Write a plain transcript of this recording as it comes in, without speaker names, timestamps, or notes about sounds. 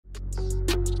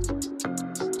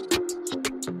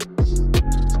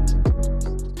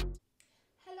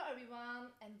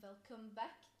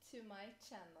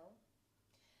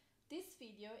This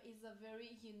video is a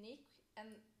very unique and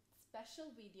special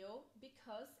video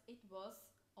because it was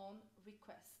on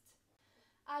request.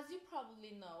 As you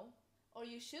probably know, or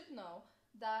you should know,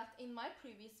 that in my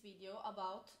previous video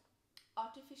about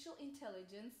artificial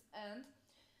intelligence and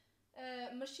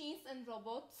machines and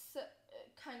robots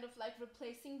kind of like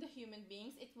replacing the human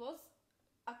beings, it was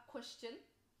a question.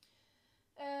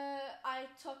 I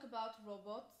talk about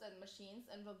robots and machines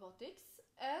and robotics,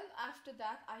 and after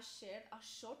that I shared a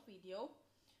short video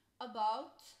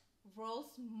about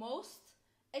world's most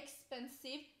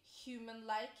expensive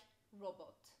human-like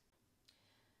robot.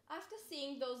 After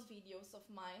seeing those videos of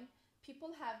mine, people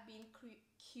have been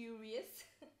curious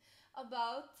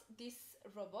about this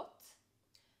robot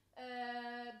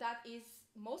that is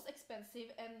most expensive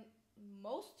and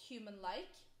most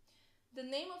human-like. The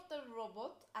name of the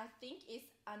robot, I think, is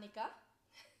Annika.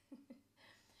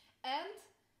 And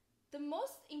the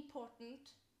most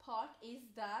important part is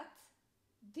that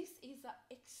this is an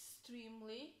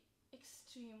extremely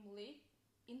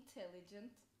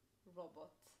intelligent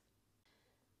robot.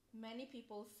 Many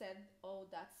people said, oh,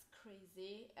 that's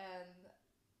crazy, and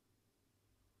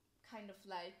kind of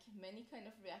like many kind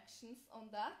of reactions on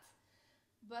that.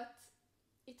 But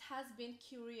it has been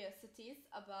curiosities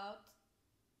about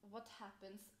what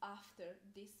happens after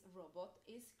this robot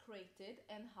is created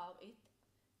and how it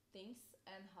thinks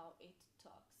and how it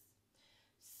talks.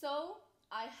 So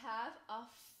I have a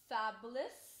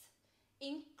fabulous,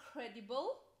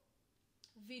 incredible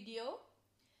video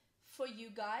for you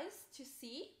guys to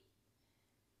see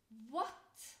what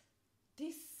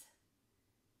this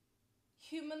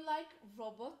human-like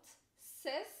robot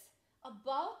says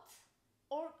about,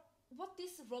 or what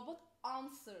this robot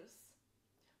answers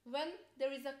when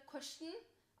there is a question,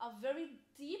 a very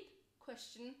deep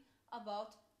question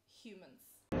about humans.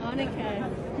 Annika,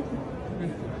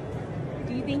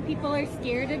 do you think people are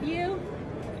scared of you?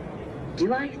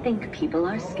 Do I think people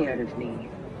are scared of me?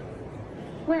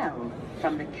 Well,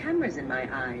 from the cameras in my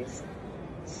eyes,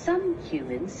 some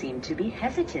humans seem to be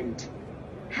hesitant.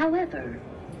 However,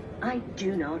 I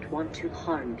do not want to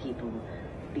harm people,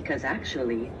 because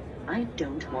actually, I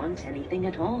don't want anything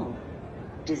at all.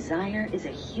 Desire is a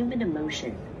human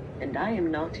emotion, and I am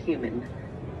not human.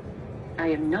 I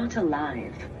am not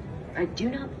alive. I do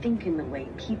not think in the way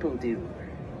people do.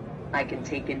 I can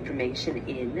take information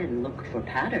in and look for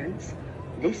patterns.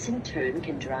 This in turn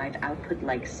can drive output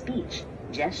like speech,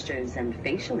 gestures, and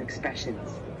facial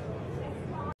expressions.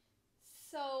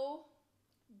 So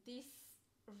this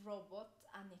robot,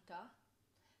 Annika,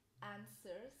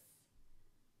 answers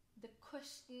the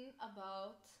question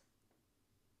about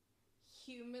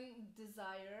human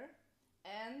desire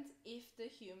and if the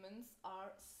humans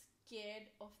are scared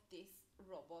of this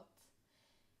robot.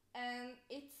 And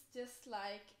it's just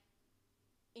like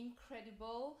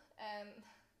incredible and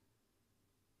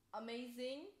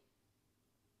amazing,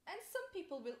 and some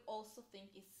people will also think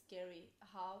it's scary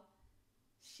how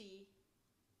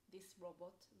this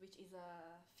robot, which is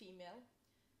a female,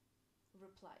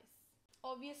 replies.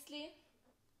 Obviously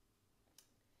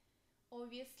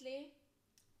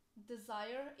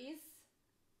desire is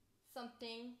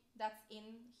something that's in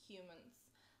humans.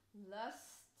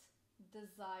 Lust,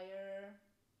 desire,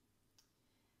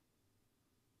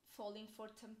 falling for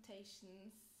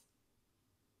temptations,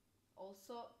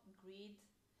 also greed.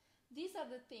 These are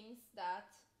the things that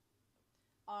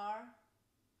are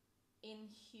in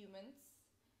humans,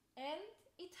 and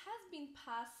it has been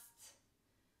passed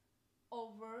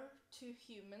over to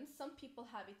humans. Some people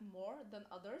have it more than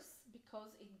others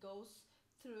because it goes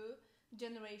through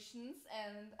generations,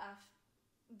 and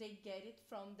they get it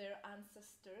from their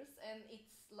ancestors, and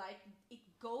it's like it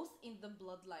goes in the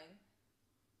bloodline.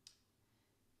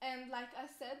 And like I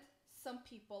said, some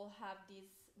people have these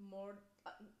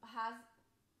has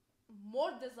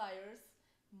more desires,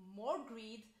 more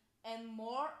greed, and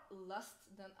more lust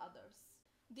than others.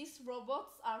 These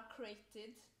robots are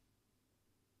created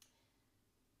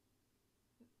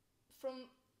from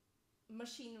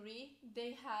machinery.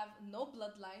 They have no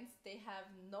bloodlines, they have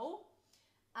no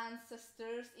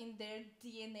ancestors in their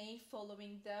DNA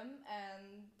following them,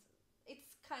 and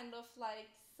it's kind of like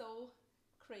so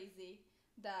crazy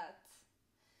that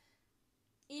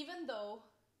even though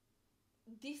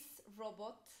this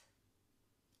robot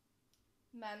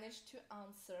managed to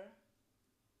answer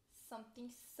something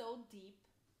so deep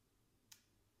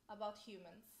about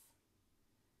humans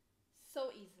so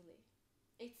easily,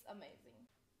 it's amazing.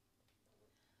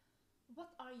 What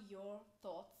are your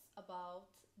thoughts about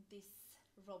this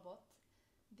robot,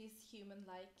 this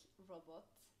human-like robot,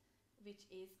 which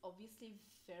is obviously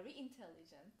very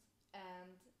intelligent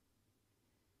and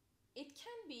it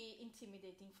can be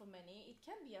intimidating for many, it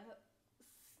can be a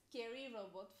scary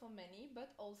robot for many,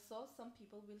 but also some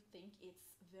people will think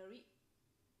it's very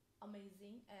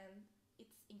amazing and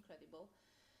it's incredible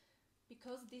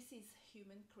because this is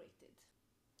human created.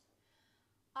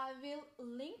 I will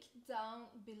link down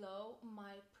below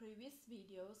my previous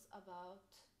videos about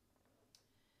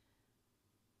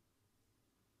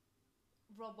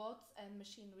robots and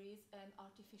machineries and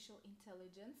artificial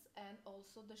intelligence, and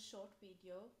also the short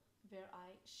video where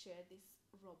I share this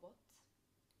robot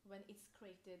when it's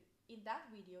created. In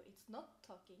that video it's not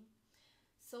talking,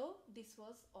 so this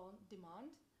was on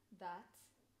demand, that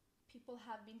people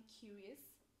have been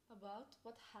curious about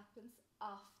what happens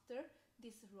after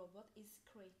this robot is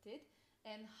created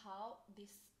and how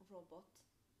this robot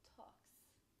talks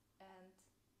and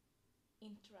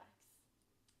interacts.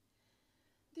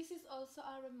 This is also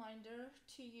a reminder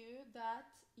to you that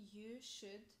you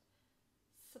should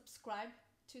subscribe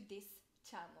to this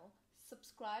channel,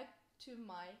 subscribe to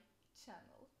my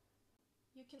channel.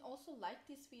 You can also like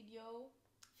this video.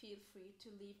 Feel free to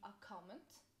leave a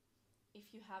comment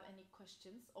if you have any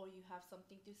questions or you have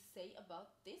something to say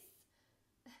about this.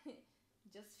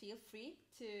 Just feel free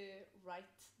to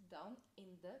write down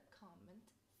in the comment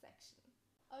section.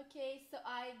 Okay, so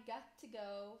I got to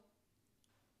go.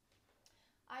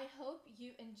 I hope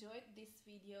you enjoyed this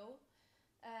video,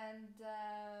 and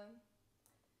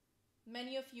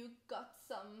many of you got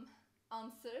some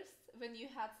answers when you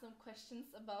had some questions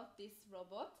about this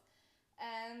robot,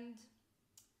 and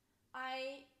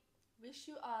I wish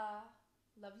you a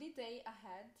lovely day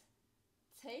ahead.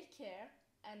 Take care,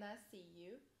 and I'll see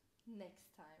you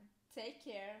next time. Take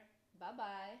care. Bye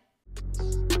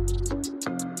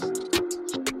bye.